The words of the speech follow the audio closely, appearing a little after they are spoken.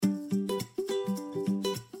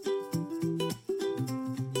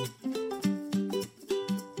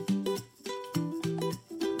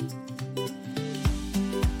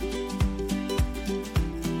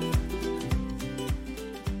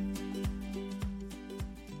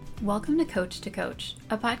Welcome to Coach,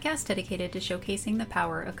 a podcast dedicated to showcasing the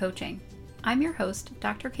power of coaching. I'm your host,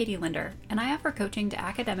 Dr. Katie Linder, and I offer coaching to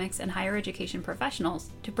academics and higher education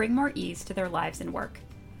professionals to bring more ease to their lives and work.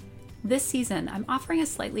 This season, I'm offering a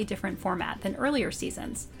slightly different format than earlier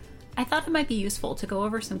seasons. I thought it might be useful to go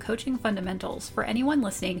over some coaching fundamentals for anyone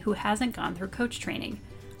listening who hasn't gone through coach training.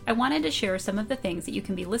 I wanted to share some of the things that you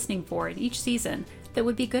can be listening for in each season that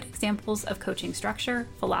would be good examples of coaching structure,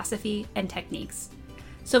 philosophy, and techniques.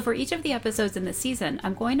 So for each of the episodes in this season,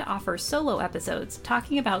 I'm going to offer solo episodes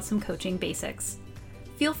talking about some coaching basics.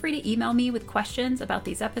 Feel free to email me with questions about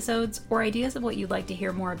these episodes or ideas of what you'd like to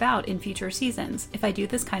hear more about in future seasons if I do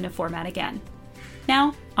this kind of format again.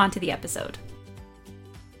 Now, on to the episode.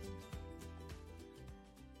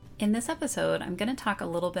 In this episode, I'm going to talk a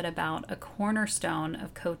little bit about a cornerstone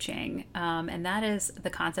of coaching, and that is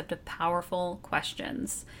the concept of powerful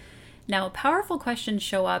questions. Now, powerful questions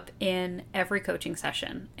show up in every coaching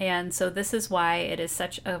session, and so this is why it is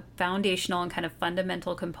such a foundational and kind of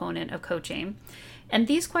fundamental component of coaching. And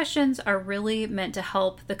these questions are really meant to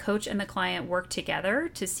help the coach and the client work together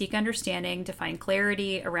to seek understanding, to find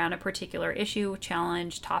clarity around a particular issue,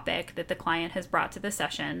 challenge, topic that the client has brought to the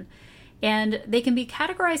session. And they can be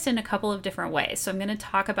categorized in a couple of different ways. So I'm going to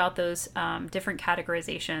talk about those different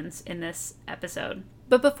categorizations in this episode.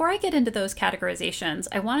 But before I get into those categorizations,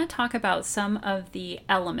 I want to talk about some of the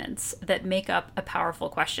elements that make up a powerful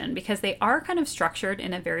question because they are kind of structured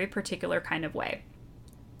in a very particular kind of way.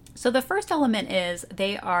 So the first element is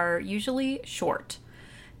they are usually short.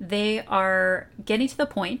 They are getting to the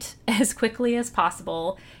point as quickly as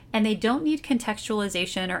possible, and they don't need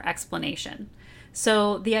contextualization or explanation.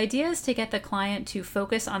 So the idea is to get the client to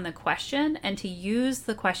focus on the question and to use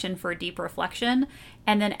the question for a deep reflection.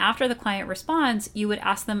 And then after the client responds, you would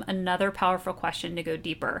ask them another powerful question to go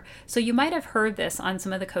deeper. So you might have heard this on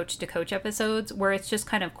some of the coach to coach episodes where it's just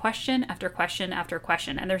kind of question after question after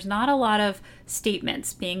question. And there's not a lot of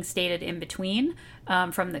statements being stated in between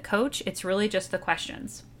from the coach. It's really just the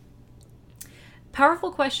questions.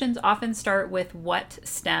 Powerful questions often start with what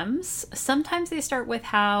stems. Sometimes they start with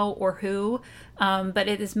how or who, but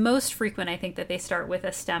it is most frequent, I think, that they start with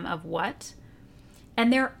a stem of what.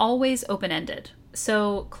 And they're always open-ended.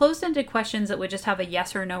 So closed-ended questions that would just have a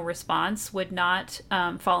yes or no response would not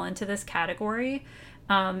fall into this category.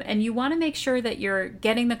 And you want to make sure that you're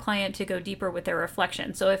getting the client to go deeper with their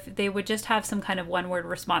reflection. So if they would just have some kind of one-word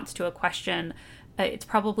response to a question, it's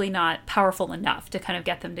probably not powerful enough to kind of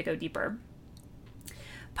get them to go deeper.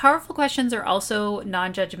 Powerful questions are also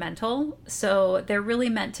non-judgmental, so they're really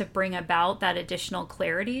meant to bring about that additional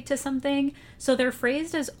clarity to something. So they're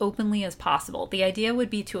phrased as openly as possible. The idea would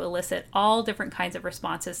be to elicit all different kinds of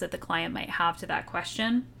responses that the client might have to that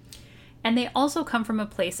question. And they also come from a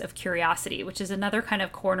place of curiosity, which is another kind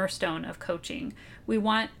of cornerstone of coaching. We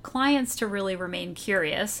want clients to really remain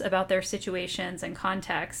curious about their situations and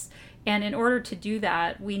contexts. And in order to do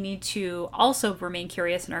that, we need to also remain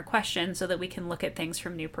curious in our questions so that we can look at things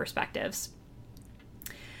from new perspectives.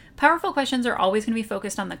 Powerful questions are always going to be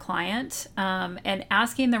focused on the client, and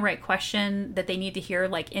asking the right question that they need to hear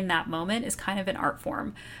like in that moment is kind of an art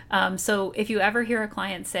form. So if you ever hear a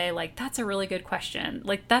client say like, that's a really good question,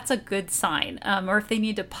 like that's a good sign, or if they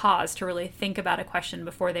need to pause to really think about a question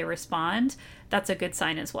before they respond, that's a good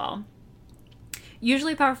sign as well.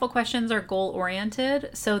 Usually powerful questions are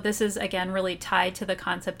goal-oriented, so this is, again, really tied to the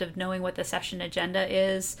concept of knowing what the session agenda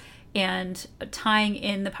is and tying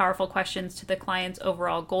in the powerful questions to the client's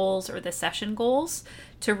overall goals or the session goals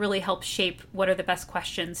to really help shape what are the best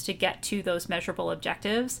questions to get to those measurable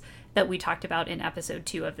objectives that we talked about in episode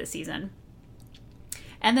 2 of the season.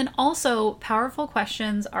 And then also, powerful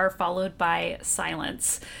questions are followed by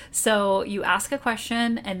silence. So you ask a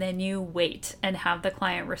question and then you wait and have the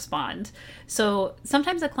client respond. So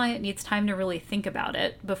sometimes the client needs time to really think about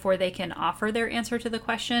it before they can offer their answer to the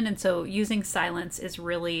question. And so using silence is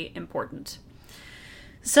really important.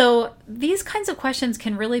 So these kinds of questions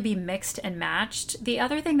can really be mixed and matched. The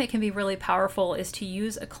other thing that can be really powerful is to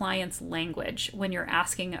use a client's language when you're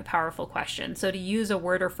asking a powerful question. So to use a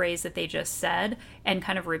word or phrase that they just said and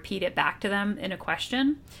kind of repeat it back to them in a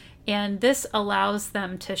question. And this allows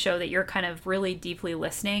them to show that you're kind of really deeply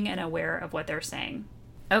listening and aware of what they're saying.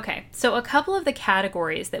 Okay, so a couple of the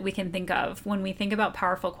categories that we can think of when we think about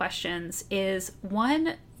powerful questions is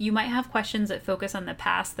one, you might have questions that focus on the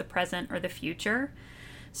past, the present, or the future.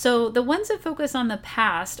 So the ones that focus on the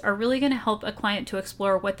past are really going to help a client to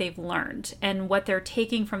explore what they've learned and what they're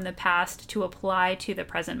taking from the past to apply to the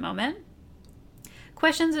present moment.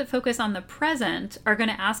 Questions that focus on the present are going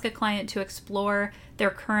to ask a client to explore their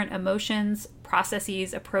current emotions,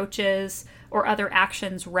 processes, approaches, or other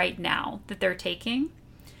actions right now that they're taking.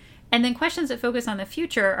 And then questions that focus on the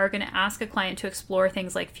future are going to ask a client to explore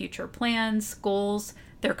things like future plans, goals,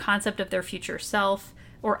 their concept of their future self,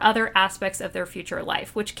 or other aspects of their future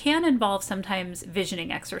life, which can involve sometimes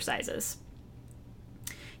visioning exercises.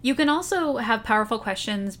 You can also have powerful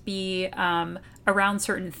questions be around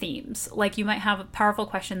certain themes. Like you might have powerful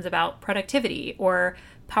questions about productivity, or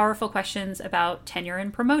powerful questions about tenure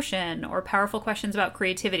and promotion, or powerful questions about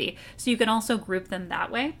creativity. So you can also group them that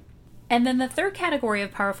way. And then the third category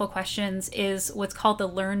of powerful questions is what's called the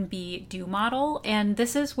learn, be, do model. And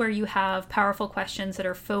this is where you have powerful questions that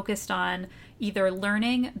are focused on either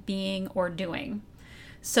learning, being, or doing.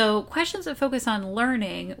 So questions that focus on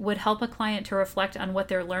learning would help a client to reflect on what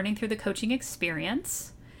they're learning through the coaching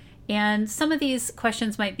experience. And some of these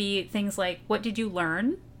questions might be things like, what did you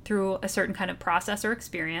learn through a certain kind of process or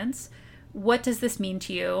experience? What does this mean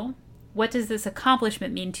to you? What does this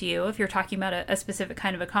accomplishment mean to you if you're talking about a specific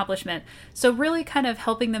kind of accomplishment? So really kind of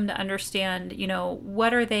helping them to understand,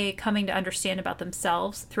 what are they coming to understand about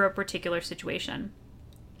themselves through a particular situation.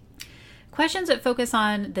 Questions that focus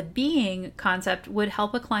on the being concept would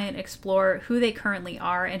help a client explore who they currently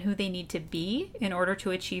are and who they need to be in order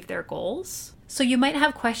to achieve their goals. So you might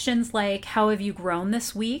have questions like, how have you grown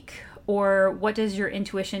this week? Or what does your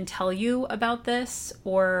intuition tell you about this?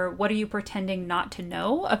 Or what are you pretending not to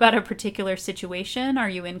know about a particular situation? Are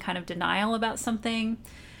you in kind of denial about something?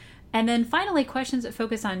 And then finally, questions that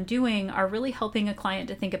focus on doing are really helping a client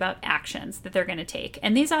to think about actions that they're going to take.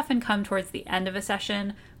 And these often come towards the end of a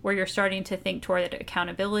session where you're starting to think toward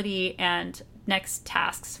accountability and next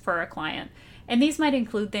tasks for a client. And these might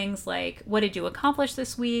include things like, what did you accomplish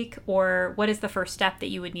this week? Or what is the first step that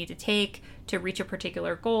you would need to take to reach a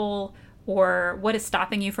particular goal? Or what is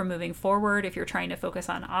stopping you from moving forward if you're trying to focus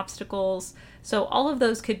on obstacles? So all of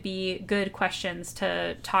those could be good questions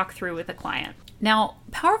to talk through with a client. Now,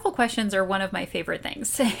 powerful questions are one of my favorite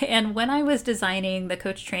things. And when I was designing the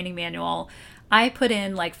coach training manual, I put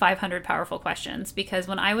in like 500 powerful questions because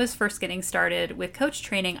when I was first getting started with coach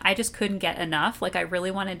training, I just couldn't get enough. Like I really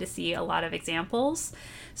wanted to see a lot of examples.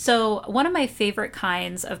 So one of my favorite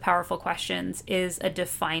kinds of powerful questions is a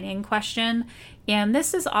defining question. And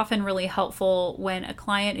this is often really helpful when a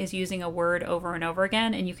client is using a word over and over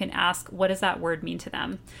again, and you can ask, what does that word mean to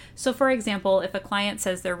them? So for example, if a client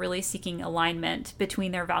says they're really seeking alignment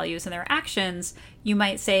between their values and their actions, you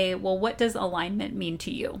might say, well, what does alignment mean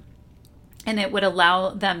to you? And it would allow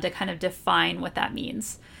them to kind of define what that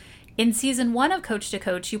means. In season 1 of Coach to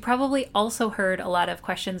Coach, you probably also heard a lot of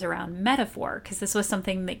questions around metaphor, because this was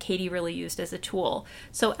something that Katie really used as a tool.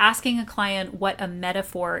 So asking a client what a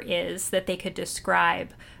metaphor is that they could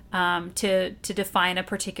describe to define a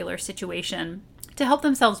particular situation to help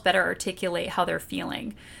themselves better articulate how they're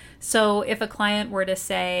feeling. So if a client were to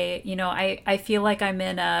say, I feel like I'm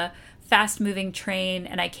in a fast-moving train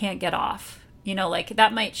and I can't get off. Like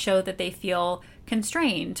that might show that they feel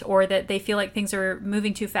constrained or that they feel like things are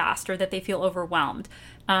moving too fast or that they feel overwhelmed.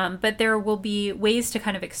 But there will be ways to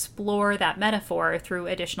kind of explore that metaphor through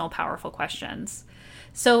additional powerful questions.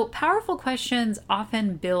 So powerful questions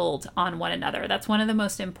often build on one another. That's one of the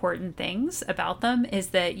most important things about them is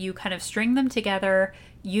that you kind of string them together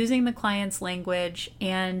using the client's language.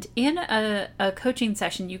 And in a coaching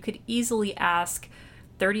session, you could easily ask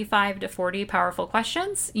 35 to 40 powerful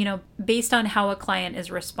questions, based on how a client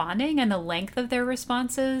is responding and the length of their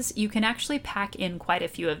responses, you can actually pack in quite a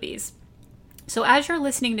few of these. So as you're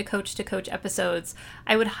listening to Coach episodes,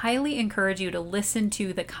 I would highly encourage you to listen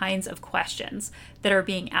to the kinds of questions that are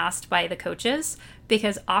being asked by the coaches,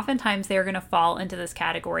 because oftentimes they're going to fall into this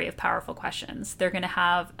category of powerful questions. They're going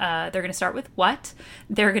to start with what,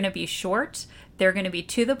 they're going to be short, they're going to be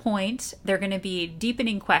to the point, they're going to be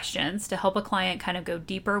deepening questions to help a client kind of go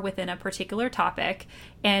deeper within a particular topic,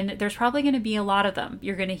 and there's probably going to be a lot of them.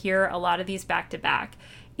 You're going to hear a lot of these back to back.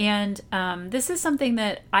 And this is something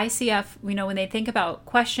that ICF, when they think about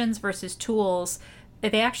questions versus tools,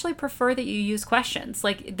 they actually prefer that you use questions.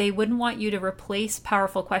 Like they wouldn't want you to replace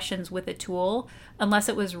powerful questions with a tool unless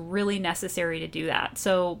it was really necessary to do that.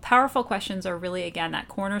 So powerful questions are really, again, that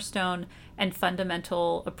cornerstone and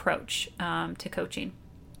fundamental approach to coaching.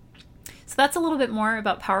 So that's a little bit more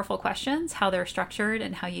about powerful questions, how they're structured,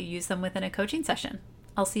 and how you use them within a coaching session.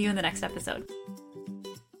 I'll see you in the next episode.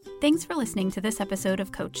 Thanks for listening to this episode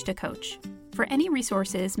of Coach to Coach. For any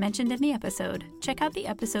resources mentioned in the episode, check out the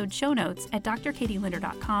episode show notes at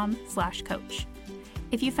drkatielinder.com/coach.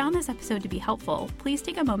 If you found this episode to be helpful, please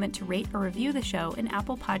take a moment to rate or review the show in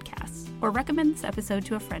Apple Podcasts or recommend this episode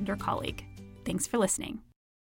to a friend or colleague. Thanks for listening.